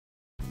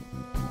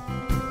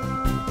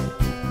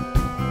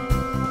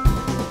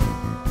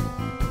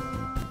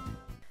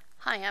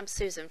Hi, I'm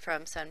Susan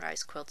from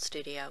Sunrise Quilt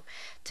Studio.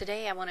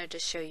 Today I wanted to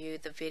show you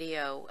the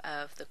video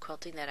of the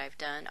quilting that I've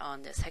done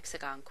on this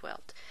hexagon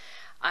quilt.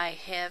 I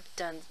have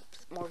done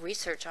more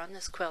research on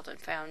this quilt and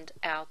found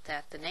out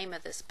that the name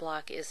of this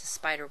block is a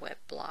spiderweb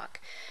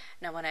block.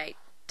 Now when I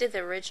did the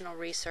original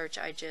research,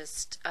 I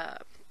just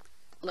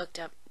looked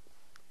up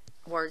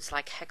words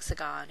like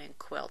hexagon and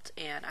quilt,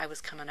 and I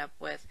was coming up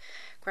with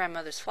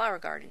grandmother's flower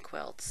garden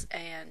quilts.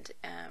 And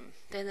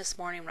then this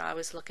morning when I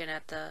was looking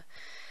at the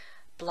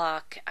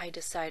block, I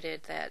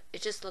decided that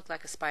it just looked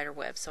like a spider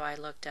web, so I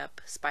looked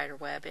up spider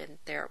web, and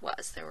there it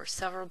was. There were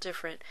several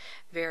different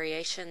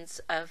variations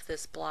of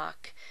this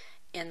block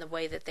in the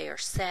way that they are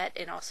set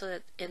and also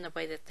in the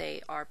way that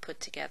they are put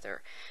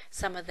together.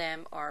 Some of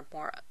them are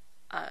more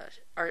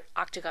are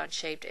octagon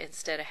shaped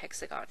instead of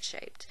hexagon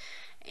shaped,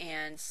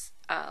 and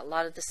a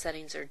lot of the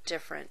settings are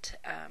different.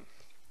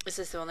 This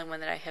is the only one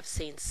that I have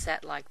seen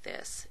set like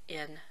this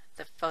in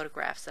the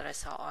photographs that I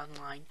saw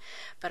online,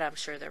 but I'm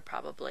sure there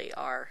probably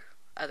are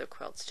other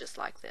quilts just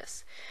like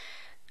this.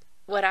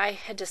 What I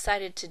had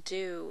decided to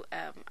do,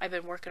 I've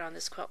been working on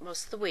this quilt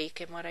most of the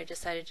week, and what I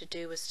decided to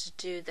do was to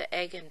do the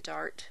egg and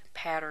dart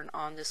pattern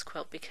on this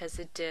quilt because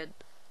it did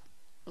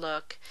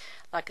look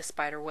like a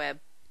spider web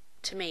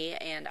to me,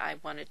 and I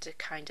wanted to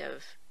kind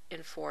of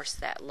enforce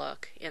that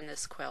look in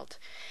this quilt,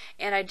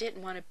 and I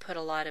didn't want to put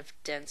a lot of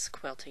dense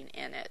quilting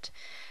in it,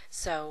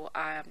 so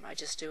I'm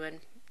just doing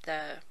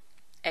the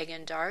egg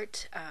and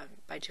dart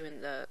by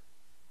doing the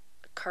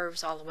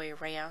curves all the way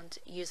around,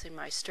 using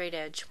my straight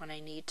edge when I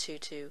need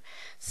to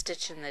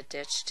stitch in the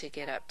ditch to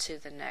get up to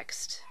the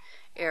next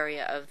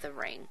area of the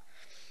ring.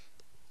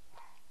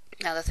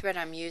 Now the thread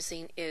I'm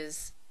using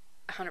is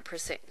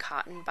 100%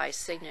 cotton by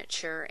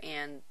Signature,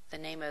 and the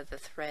name of the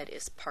thread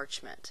is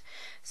Parchment.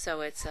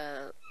 So it's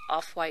a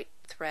off-white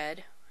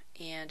thread,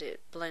 and it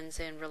blends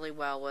in really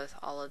well with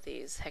all of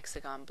these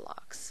hexagon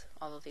blocks,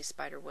 all of these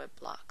spiderweb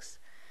blocks.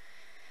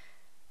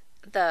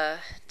 The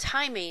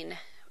timing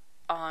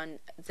on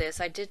this,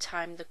 I did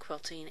time the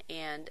quilting,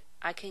 and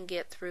I can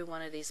get through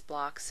one of these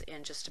blocks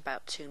in just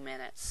about 2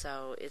 minutes,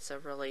 so it's a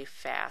really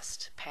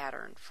fast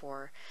pattern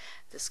for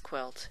this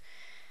quilt,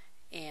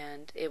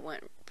 and it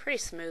went pretty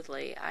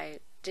smoothly.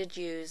 I did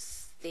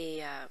use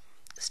the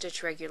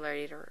stitch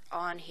regulator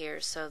on here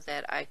so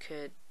that I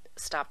could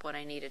stop when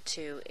I needed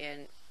to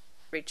and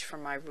reach for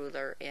my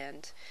ruler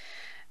and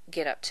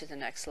get up to the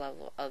next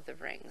level of the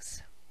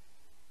rings.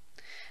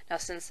 Now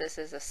since this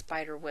is a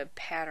spider web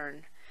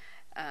pattern,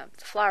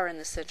 the flower in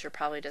the center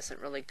probably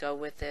doesn't really go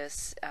with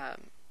this.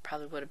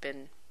 Probably would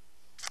have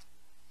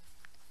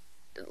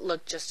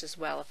looked just as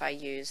well if I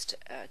used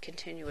a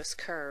continuous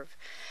curve,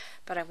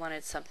 but I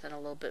wanted something a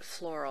little bit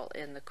floral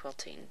in the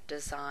quilting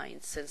design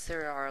since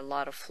there are a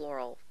lot of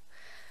floral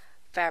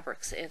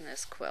fabrics in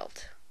this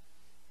quilt.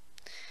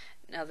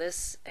 Now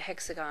this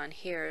hexagon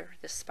here,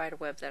 this spider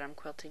web that I'm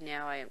quilting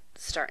now, I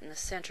start in the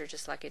center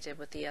just like I did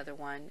with the other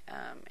one,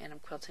 and I'm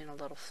quilting a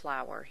little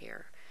flower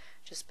here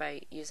just by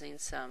using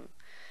some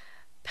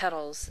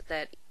petals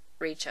that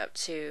reach up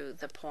to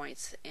the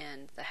points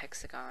in the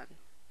hexagon.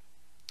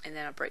 And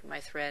then I'll break my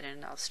thread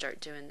and I'll start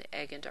doing the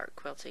egg and dart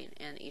quilting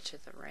in each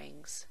of the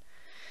rings.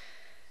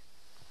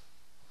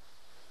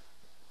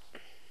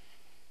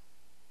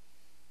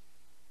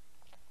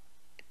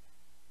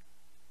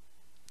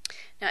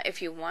 Now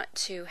if you want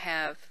to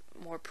have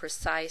more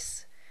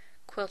precise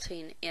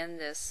quilting in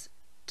this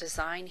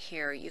design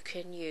here, you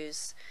can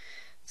use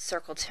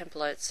circle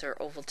templates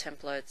or oval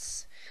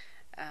templates,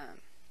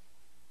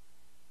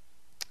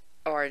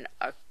 or an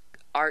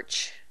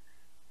arch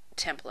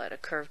template, a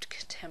curved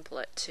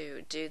template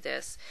to do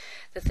this.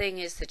 The thing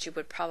is that you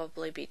would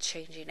probably be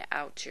changing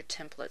out your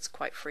templates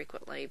quite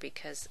frequently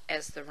because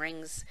as the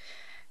rings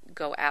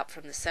go out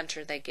from the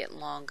center they get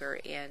longer,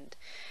 and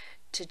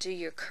to do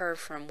your curve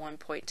from one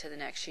point to the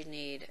next you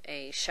need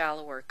a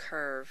shallower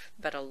curve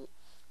but a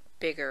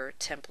bigger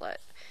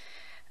template.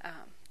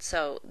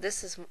 So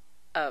this is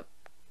a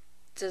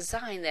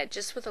design that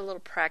just with a little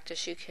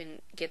practice you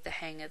can get the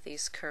hang of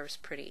these curves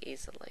pretty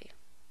easily.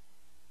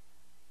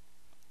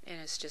 And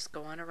it's just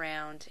going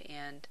around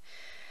and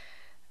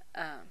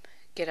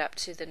get up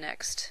to the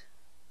next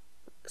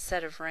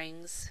set of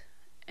rings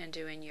and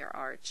doing your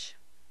arch.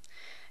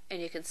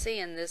 And you can see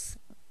in this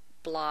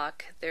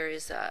block there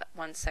is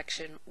one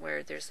section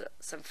where there's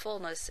some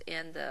fullness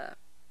in the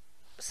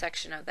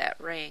section of that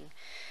ring,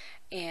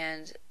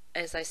 and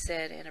as I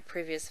said in a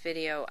previous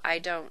video, I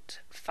don't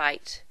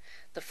fight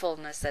the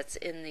fullness that's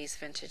in these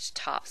vintage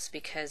tops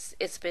because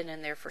it's been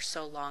in there for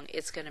so long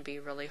it's going to be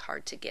really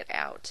hard to get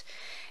out,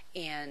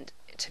 and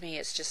to me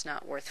it's just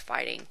not worth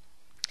fighting.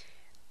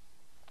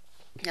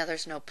 Now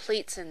there's no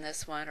pleats in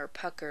this one or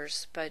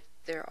puckers, but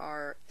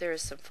there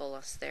is some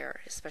fullness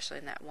there, especially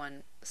in that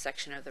one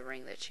section of the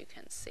ring that you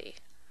can see.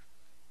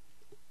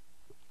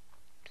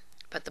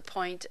 But the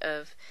point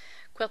of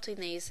quilting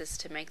these is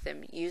to make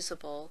them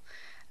usable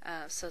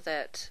so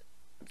that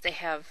they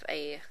have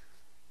a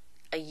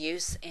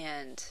use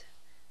and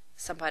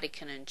somebody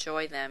can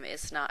enjoy them.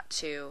 It's not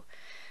to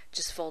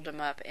just fold them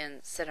up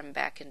and set them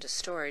back into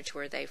storage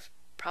where they've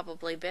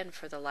probably been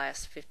for the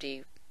last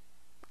 50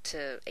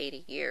 to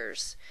 80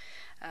 years.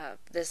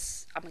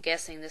 I'm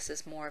guessing this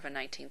is more of a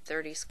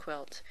 1930s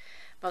quilt.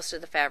 Most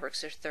of the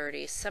fabrics are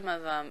 30s. Some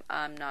of them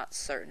I'm not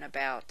certain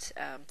about.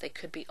 They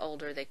could be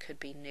older, they could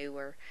be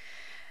newer.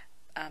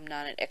 I'm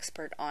not an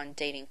expert on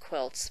dating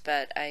quilts,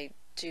 but I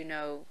do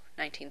know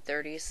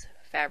 1930s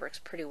fabrics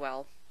pretty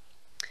well,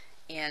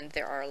 and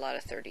there are a lot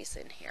of 30s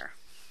in here.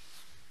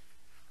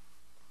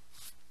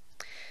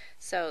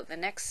 So the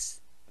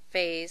next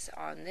phase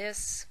on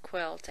this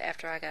quilt,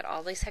 after I got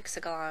all these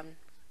hexagon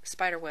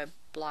spiderweb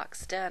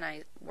blocks done,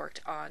 I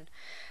worked on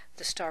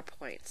the star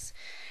points,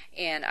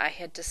 and I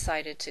had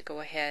decided to go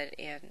ahead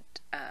and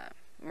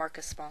mark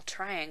a small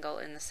triangle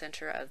in the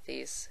center of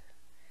these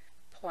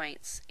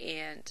points,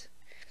 and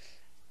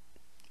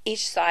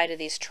each side of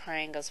these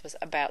triangles was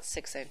about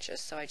 6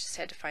 inches, so I just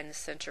had to find the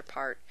center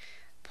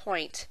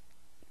point,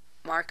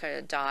 mark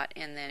a dot,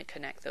 and then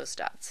connect those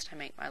dots to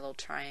make my little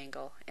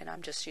triangle. And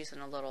I'm just using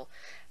a little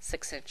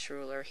 6-inch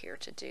ruler here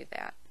to do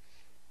that.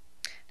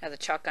 Now the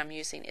chalk I'm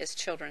using is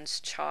children's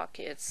chalk.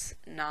 It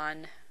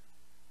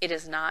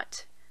is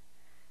not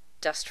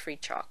dust-free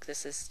chalk.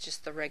 This is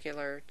just the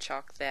regular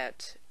chalk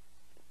that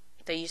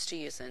they used to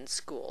use in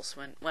schools.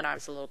 When I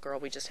was a little girl,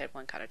 we just had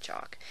one kind of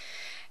chalk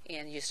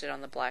and used it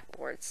on the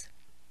blackboards.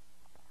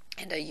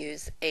 And I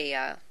use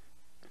a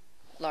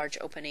large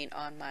opening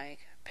on my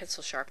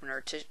pencil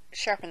sharpener to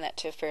sharpen that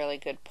to a fairly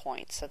good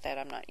point, so that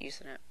I'm not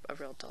using a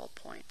real dull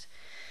point.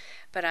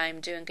 But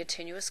I'm doing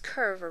continuous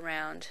curve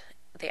around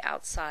the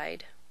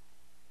outside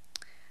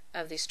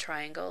of these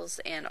triangles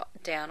and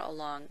down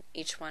along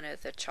each one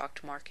of the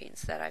chalked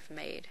markings that I've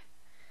made.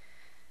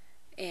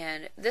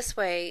 And this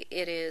way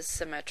it is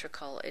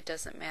symmetrical. It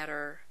doesn't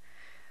matter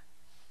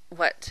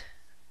what,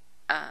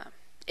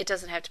 it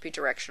doesn't have to be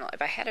directional.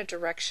 If I had a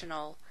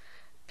directional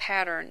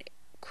pattern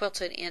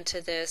quilted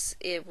into this,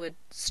 it would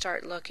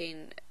start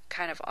looking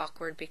kind of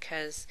awkward,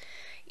 because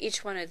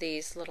each one of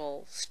these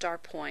little star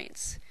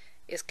points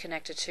is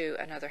connected to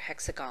another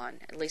hexagon,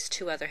 at least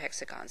 2 other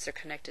hexagons. They're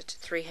connected to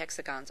 3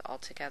 hexagons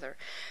altogether.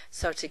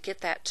 So to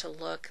get that to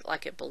look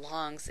like it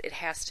belongs, it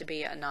has to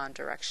be a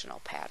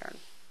non-directional pattern.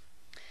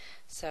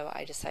 So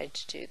I decided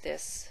to do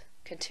this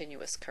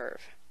continuous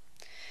curve.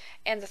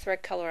 And the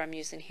thread color I'm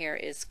using here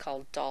is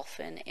called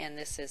Dolphin, and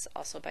this is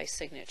also by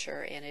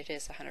Signature, and it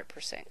is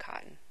 100%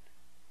 cotton.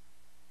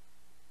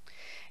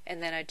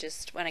 And then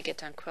when I get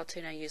done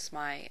quilting, I use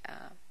my,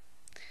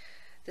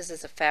 this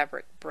is a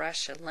fabric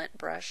brush, a lint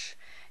brush,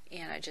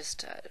 and I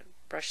just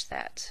brush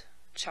that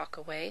chalk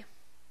away,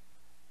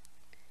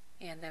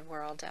 and then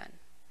we're all done.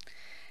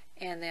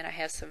 And then I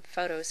have some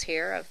photos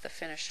here of the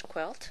finished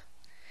quilt.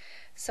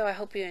 So I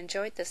hope you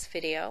enjoyed this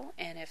video,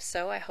 and if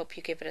so, I hope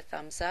you give it a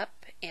thumbs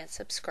up and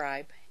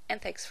subscribe, and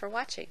thanks for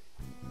watching.